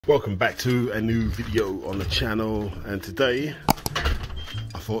Welcome back to a new video on the channel, and today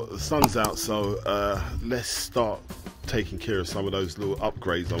I thought the sun's out, so let's start taking care of some of those little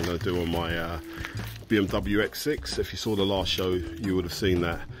upgrades I'm going to do on my BMW X6. If you saw the last show, you would have seen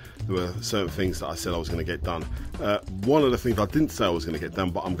that there were certain things that I said I was going to get done. One of the things I didn't say I was going to get done,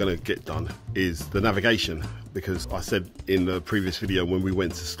 but I'm going to get done, is the navigation, because I said in the previous video when we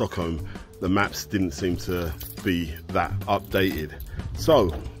went to Stockholm, the maps didn't seem to be that updated. So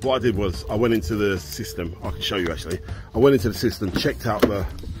what I did was I went into the system. I can show you actually. I went into the system, checked out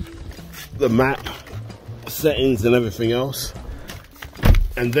the map settings and everything else,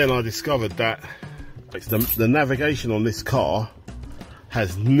 and then I discovered that the navigation on this car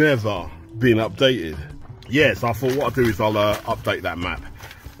has never been updated. Yes, I thought what I'll do is I'll update that map.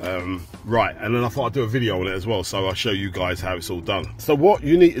 Right, and then I thought I'd do a video on it as well, so I'll show you guys how it's all done. So what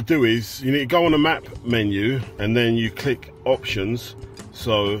you need to do is you need to go on the map menu, and then you click options.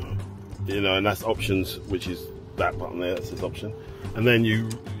 So you know, and that's options, which is that button there that says option, and then you're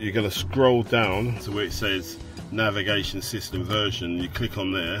going to scroll down to where it says navigation system version. You click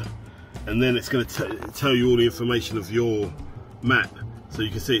on there, and then it's going to tell you all the information of your map. So you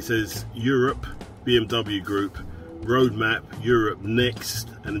can see it says Europe, BMW Group, road map, Europe, next,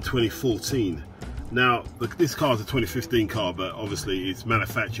 and in 2014. Now this car is a 2015 car, but obviously it's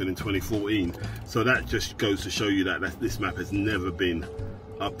manufactured in 2014, so that just goes to show you that this map has never been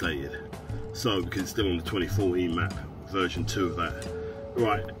updated. So because it's still on the 2014 map, version 2 of that.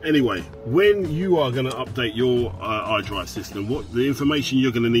 Right, anyway, when you are going to update your iDrive system, what the information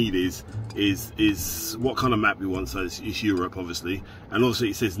you're going to need is what kind of map you want. So it's Europe, obviously, and also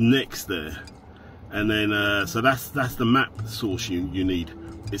it says next there. And then so that's the map source you need.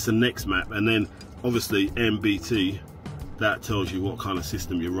 It's a next map, and then obviously MBT, that tells you what kind of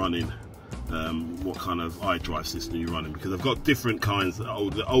system you're running, what kind of iDrive system you're running, because I've got different kinds. The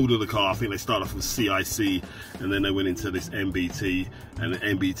older the car, I think they start off with CIC, and then they went into this MBT and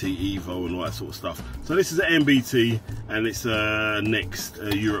MBT Evo and all that sort of stuff. So this is an MBT, and it's next,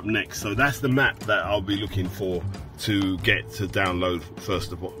 Europe next. So that's the map that I'll be looking for to get to download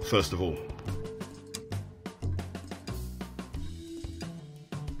first of all.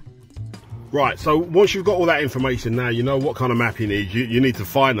 Right, so once you've got all that information, now you know what kind of map you need. You need to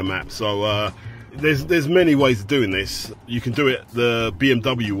find the map. So there's many ways of doing this. You can do it the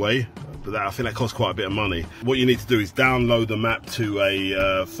BMW way, but I think that costs quite a bit of money. What you need to do is download the map to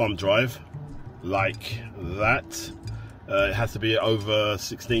a thumb drive, like that. It has to be over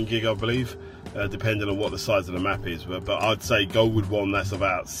 16 gig, I believe, depending on what the size of the map is. But I'd say go with one that's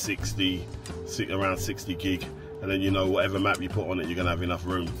about around 60 gig, and then you know whatever map you put on it, you're gonna have enough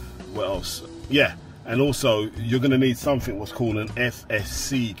room. What else? Yeah, and also you're going to need something what's called an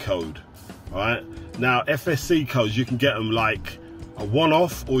FSC code. All right, now FSC codes, you can get them like a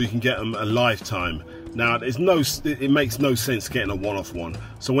one-off, or you can get them a lifetime. Now it makes no sense getting a one-off one.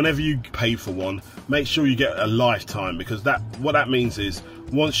 So whenever you pay for one, make sure you get a lifetime, because what that means is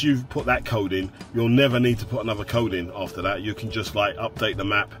once you've put that code in, you'll never need to put another code in after that. You can just like update the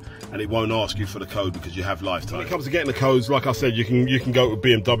map, and it won't ask you for the code because you have lifetime. When it comes to getting the codes, like I said, you can go to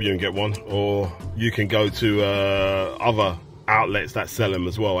BMW and get one, or you can go to other outlets that sell them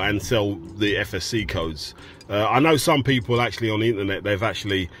as well and sell the FSC codes. I know some people actually on the internet, they've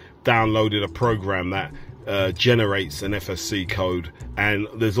actually downloaded a program that generates an FSC code, and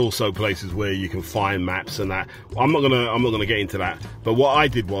there's also places where you can find maps and that. I'm not gonna get into that, but what I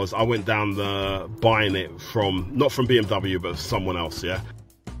did was I went down buying it from, not from BMW, but someone else. Yeah.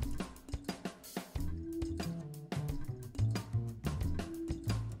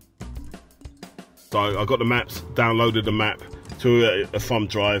 So I got the maps, downloaded the map to a thumb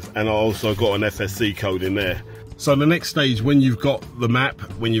drive, and I also got an FSC code in there. So the next stage, when you've got the map,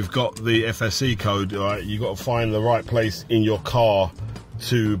 when you've got the FSC code, right, you've got to find the right place in your car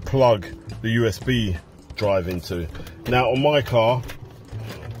to plug the USB drive into. Now on my car,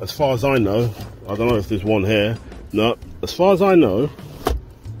 as far as I know, I don't know if there's one here. No, as far as I know,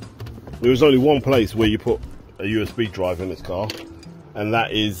 there was only one place where you put a USB drive in this car, and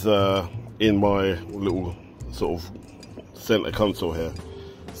that is in my little sort of center console here.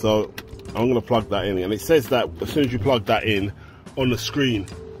 So I'm going to plug that in, and it says that as soon as you plug that in on the screen,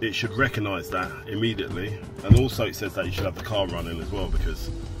 it should recognize that immediately. And also it says that you should have the car running as well,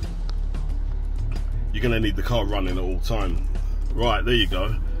 because you're going to need the car running at all time. Right, there you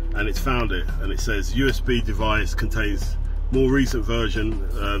go, and it's found it, and it says USB device contains more recent version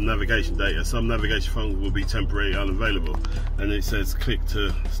navigation data. Some navigation functions will be temporarily unavailable, and it says click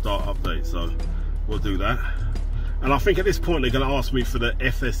to start update. So we'll do that, and I think at this point they're going to ask me for the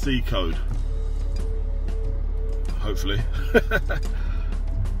FSC code, hopefully.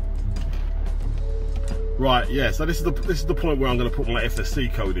 Right, yeah, so this is the point where I'm going to put my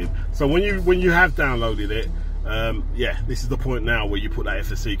FSC code in. So when you have downloaded it, yeah, this is the point now where you put that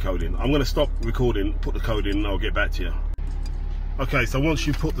FSC code in. I'm going to stop recording, put the code in, and I'll get back to you. Okay, so once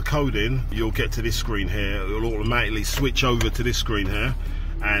you put the code in, you'll get to this screen here. It'll automatically switch over to this screen here,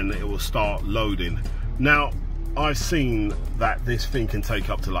 and it will start loading. Now, I've seen that this thing can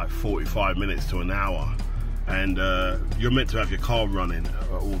take up to like 45 minutes to an hour, and you're meant to have your car running at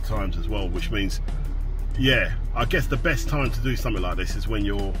all times as well, which means, yeah, I guess the best time to do something like this is when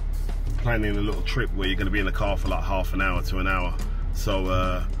you're planning a little trip where you're going to be in the car for like half an hour to an hour. So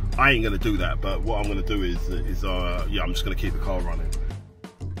I ain't going to do that, but what I'm going to do is yeah, I'm just going to keep the car running.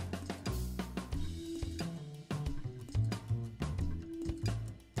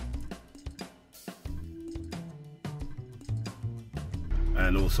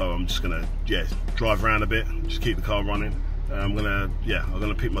 And also I'm just going to, yeah, drive around a bit, just keep the car running. I'm gonna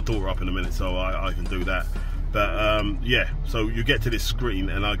pick my daughter up in a minute, so I can do that. But yeah, so you get to this screen,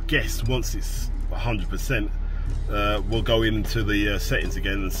 and I guess once it's 100%, we'll go into the settings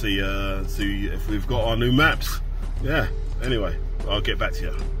again and see if we've got our new maps. Yeah. Anyway, I'll get back to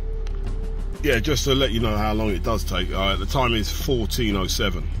you. Yeah, just to let you know how long it does take. The time is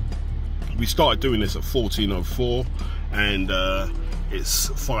 14:07. We started doing this at 14:04, and it's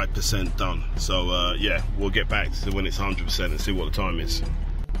 5% done. So yeah, we'll get back to when it's 100% and see what the time is.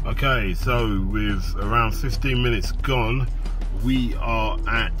 Okay, so with around 15 minutes gone, we are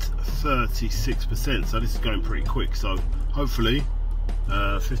at 36%. So this is going pretty quick. So hopefully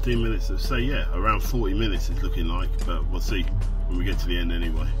 15 minutes, say, yeah, around 40 minutes is looking like, but we'll see when we get to the end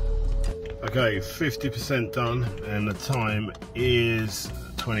anyway. Okay, 50% done, and the time is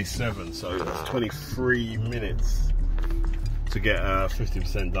 27. So it's 23 minutes to get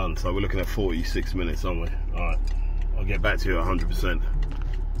 50% done. So we're looking at 46 minutes, aren't we? All right, I'll get back to you at 100%.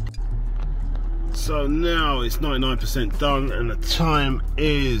 So now it's 99% done, and the time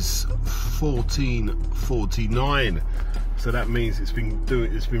is 14:49. So that means it's been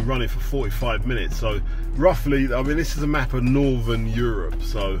running for 45 minutes. So roughly, I mean, this is a map of Northern Europe.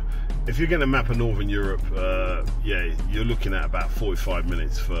 So if you're getting a map of Northern Europe, yeah, you're looking at about 45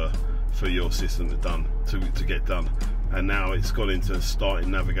 minutes for your system to get done. And now it's gone into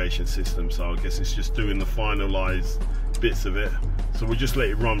starting navigation system, so I guess it's just doing the finalized bits of it. So we'll just let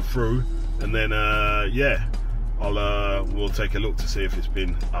it run through, and then yeah, we'll take a look to see if it's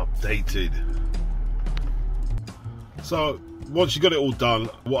been updated. So once you got it all done,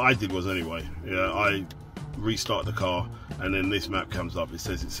 what I did was, anyway, yeah, I restart the car, and then this map comes up. It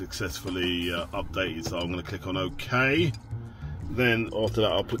says it's successfully updated, so I'm going to click on OK. Then after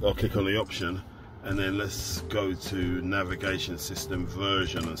that, I'll click on the option, and then let's go to navigation system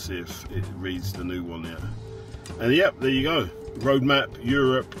version and see if it reads the new one here. And yep, there you go. Roadmap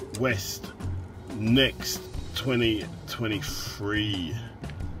Europe West Next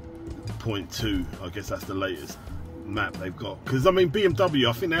 2023.2. I guess that's the latest map they've got. Because I mean, BMW,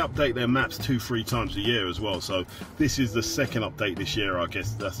 I think they update their maps 2-3 times a year as well. So this is the second update this year. I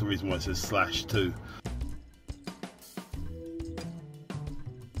guess that's the reason why it says /2.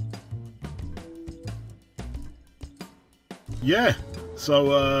 Yeah,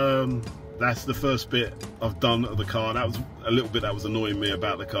 so that's the first bit I've done of the car. That was a little bit that was annoying me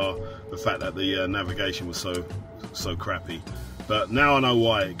about the car, the fact that the navigation was so crappy. But now I know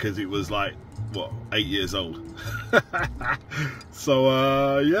why, because it was like, what, 8 years old. So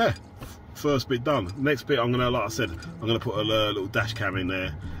yeah, first bit done. Next bit, I'm gonna, like I said, I'm gonna put a little dash cam in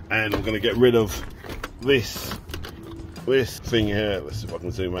there, and I'm gonna get rid of this thing here. Let's see if I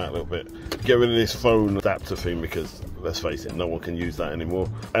can zoom out a little bit. Get rid of this phone adapter thing, because let's face it, no one can use that anymore.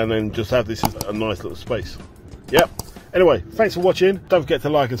 And then just have this as a nice little space. Yep. Anyway, thanks for watching. Don't forget to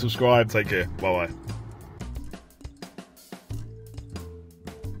like and subscribe. Take care. Bye bye.